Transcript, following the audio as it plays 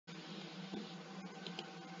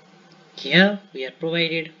Here we are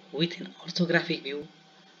provided with an orthographic view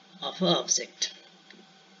of an object.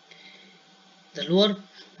 The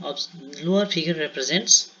lower figure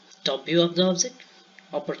represents top view of the object,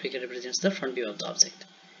 upper figure represents the front view of the object.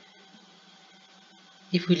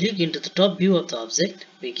 If we look into the top view of the object,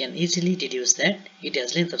 we can easily deduce that it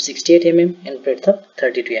has length of 68 mm and breadth of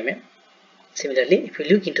 32 mm. Similarly, if we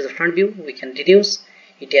look into the front view, we can deduce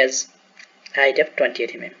it has height of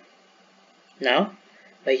 28 mm. Now,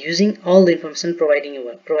 by using all the information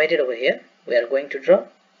provided over here, we are going to draw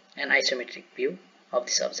an isometric view of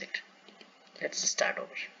this object. Let's start over.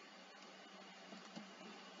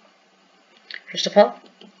 First of all,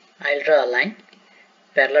 I'll draw a line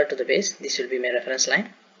parallel to the base. This will be my reference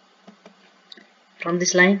line. From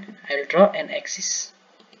this line, I'll draw an axis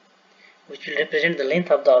which will represent the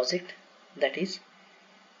length of the object, that is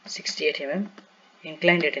 68 mm,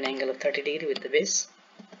 inclined at an angle of 30 degrees with the base.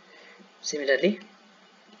 Similarly,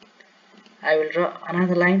 I will draw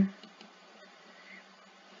another line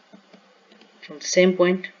from the same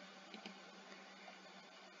point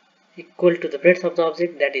equal to the breadth of the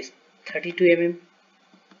object, that is 32 mm,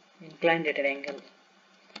 inclined at an angle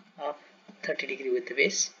of 30 degrees with the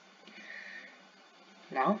base.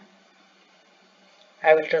 Now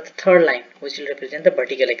I will draw the third line which will represent the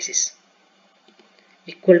vertical axis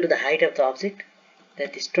equal to the height of the object,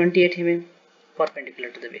 that is 28 mm, perpendicular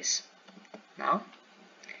to the base. Now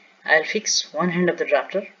I will fix one hand of the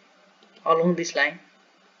drafter along this line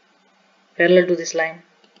parallel to this line.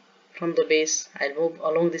 From the base, I will move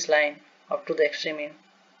along this line up to the extreme end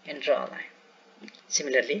and draw a line.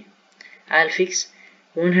 Similarly, I will fix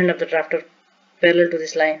one hand of the drafter parallel to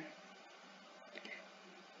this line,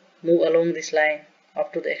 move along this line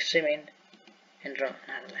up to the extreme end and draw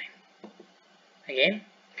another line. Again,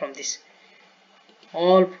 from this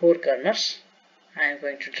all four corners, I am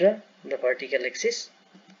going to draw the vertical axis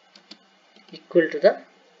equal to the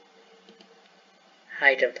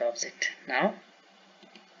height of the object. Now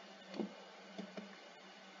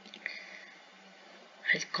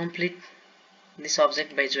I'll complete this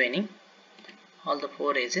object by joining all the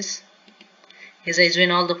four edges. As I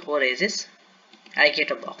join all the four edges, I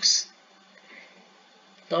get a box.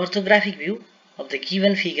 The orthographic view of the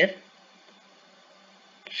given figure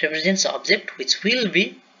represents the object which will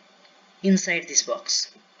be inside this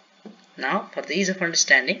box. Now, for the ease of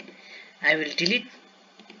understanding, I will delete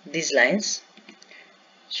these lines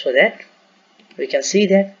so that we can see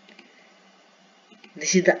that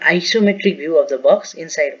this is the isometric view of the box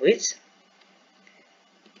inside which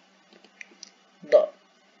the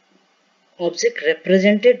object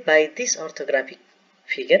represented by this orthographic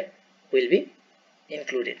figure will be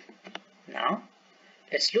included. Now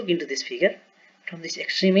let's look into this figure. From this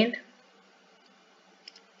extreme end,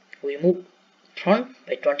 we move front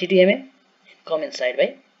by 22 mm and come inside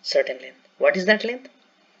by certain length. What is that length?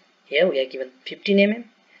 Here we are given 15 mm.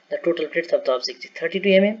 The total breadth of the object is 32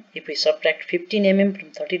 mm. If we subtract 15 mm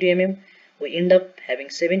from 32 mm, we end up having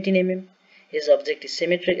 17 mm. His object is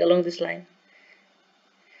symmetric along this line.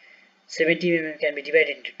 17 mm can be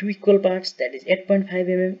divided into two equal parts, that is 8.5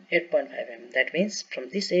 mm, 8.5 mm. That means from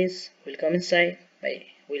this edge we'll come in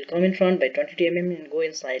front by 22 mm and go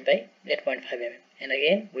inside by 8.5 mm. And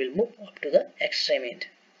again we'll move up to the extreme end.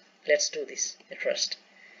 Let's do this at first.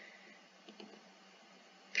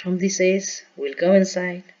 From this edge we'll come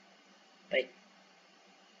inside by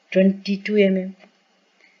 22 mm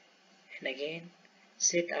and again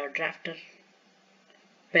set our drafter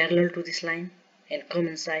parallel to this line and come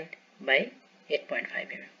inside by 8.5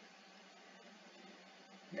 mm.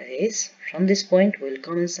 That is, from this point we will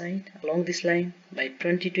come inside along this line by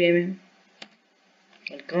 22 mm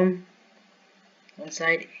and come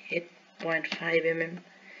inside 8.5 mm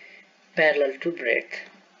parallel to breadth.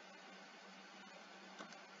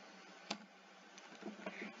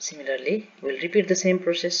 Similarly, we will repeat the same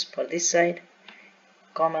process for this side.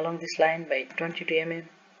 Come along this line by 22 mm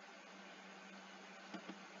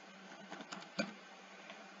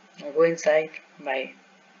and go inside by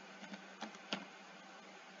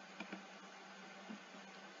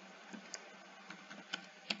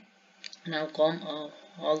now come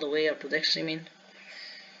all the way up to the extreme end.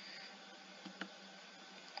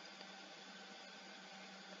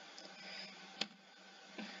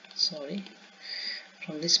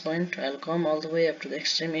 From this point I'll come all the way up to the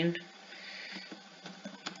extreme end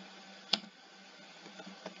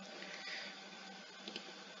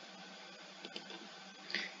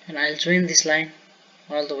and I'll join this line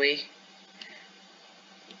all the way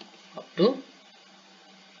up to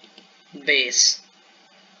base.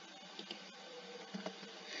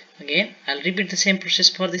 Again I'll repeat the same process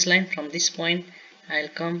for this line. From this point I'll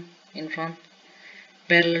come in front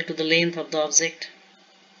parallel to the length of the object,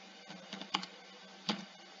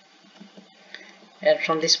 and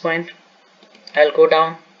from this point I'll go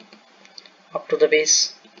down up to the base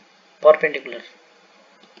perpendicular.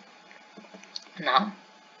 Now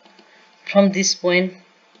from this point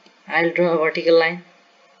I'll draw a vertical line.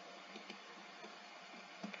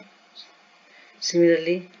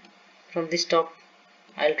 Similarly from this top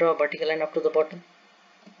I'll draw a vertical line up to the bottom.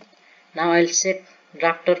 Now I'll set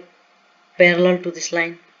drafter parallel to this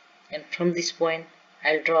line, and from this point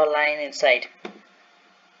I'll draw a line inside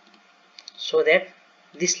so that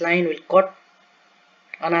this line will cut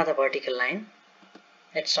another vertical line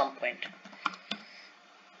at some point.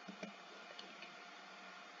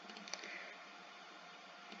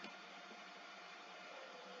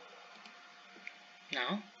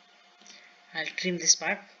 Now I'll trim this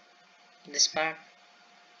part, this part,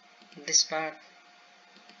 this part.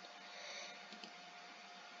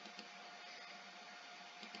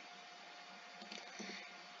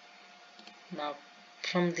 Now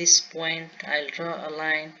from this point I'll draw a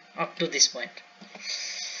line up to this point.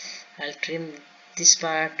 I'll trim this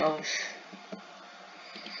part off.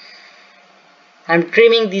 I'm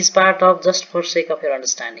trimming this part off just for sake of your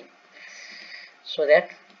understanding, so that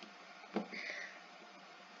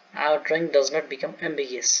our drawing does not become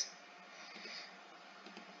ambiguous.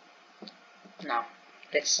 Now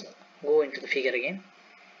let's go into the figure again.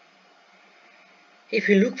 If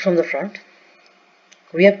you look from the front,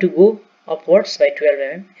 we have to go upwards by 12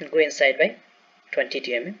 mm and go inside by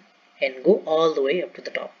 22 mm and go all the way up to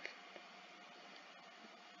the top.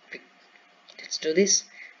 Let's do this.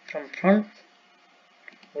 From front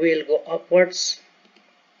we will go upwards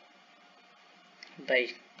by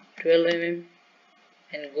 12 mm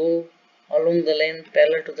and go along the length,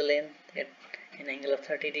 parallel to the length at an angle of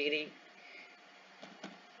 30 degree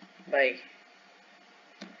by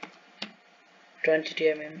 22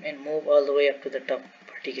 mm and move all the way up to the top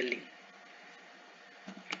vertically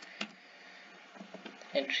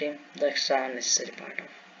and trim the extra unnecessary part off.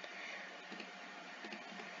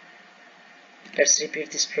 Let's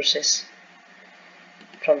repeat this process.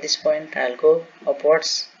 From this point I'll go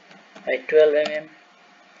upwards by 12 mm,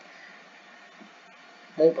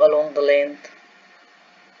 move along the length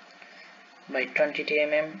by 22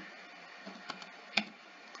 mm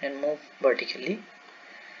and move vertically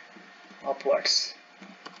upwards.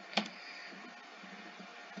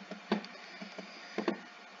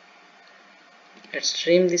 Let's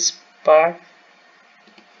trim this part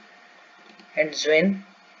and join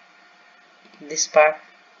this part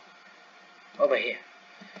over here.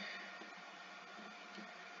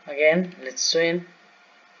 Again let's join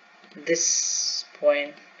this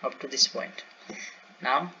point up to this point.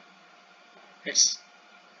 Now let's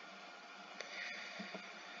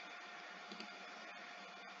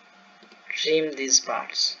trim these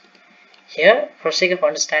parts. Here, for sake of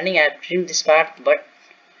understanding, I have trimmed this part, but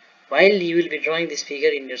while you will be drawing this figure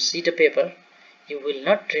in your sheet of paper, you will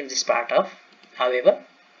not trim this part off. However,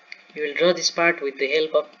 you will draw this part with the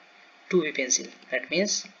help of 2B pencil. That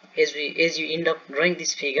means as you end up drawing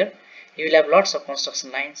this figure, you will have lots of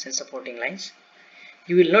construction lines and supporting lines.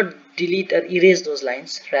 You will not delete or erase those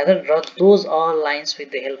lines, rather draw those all lines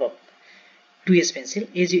with the help of 2S pencil.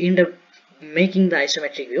 As you end up making the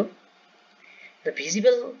isometric view, the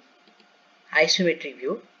visible isometric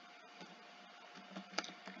view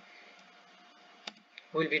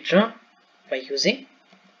will be drawn by using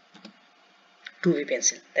 2B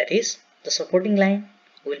pencil. That is, the supporting line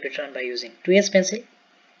will be drawn by using 2S pencil.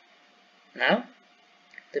 Now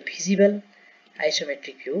the visible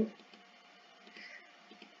isometric view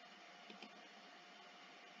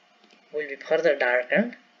will be further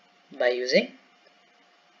darkened by using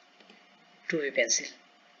 2B pencil,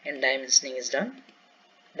 and dimensioning is done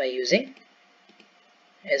by using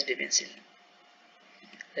SB pencil.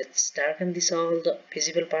 Let's darken this all the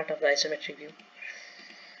visible part of the isometric view.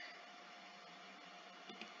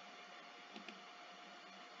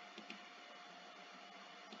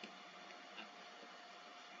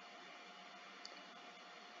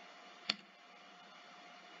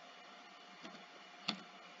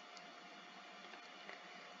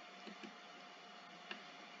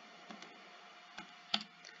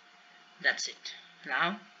 That's it.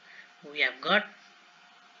 Now we have got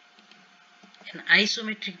an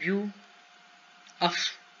isometric view of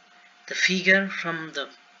the figure from the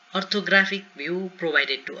orthographic view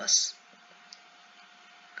provided to us.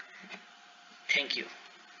 Thank you.